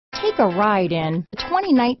Take a ride in the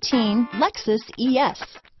 2019 Lexus ES.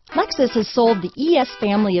 Lexus has sold the ES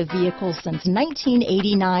family of vehicles since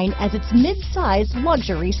 1989 as its mid-size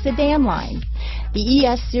luxury sedan line. The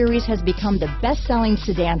ES series has become the best-selling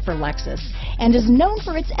sedan for Lexus and is known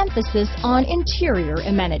for its emphasis on interior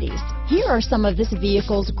amenities. Here are some of this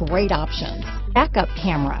vehicle's great options: backup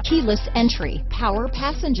camera, keyless entry, power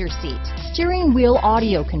passenger seat, steering wheel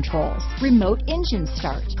audio controls, remote engine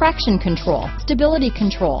start, traction control, stability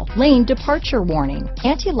control, lane departure warning,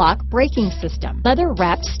 anti-lock braking system,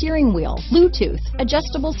 leather-wrapped steering wheel, Bluetooth,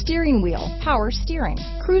 adjustable steering wheel, power steering,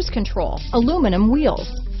 cruise control, aluminum wheels,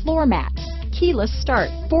 floor mats, keyless start,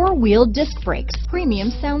 four-wheel disc brakes, premium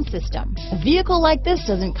sound system. A vehicle like this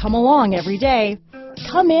doesn't come along every day.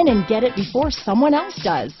 Come in and get it before someone else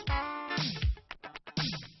does.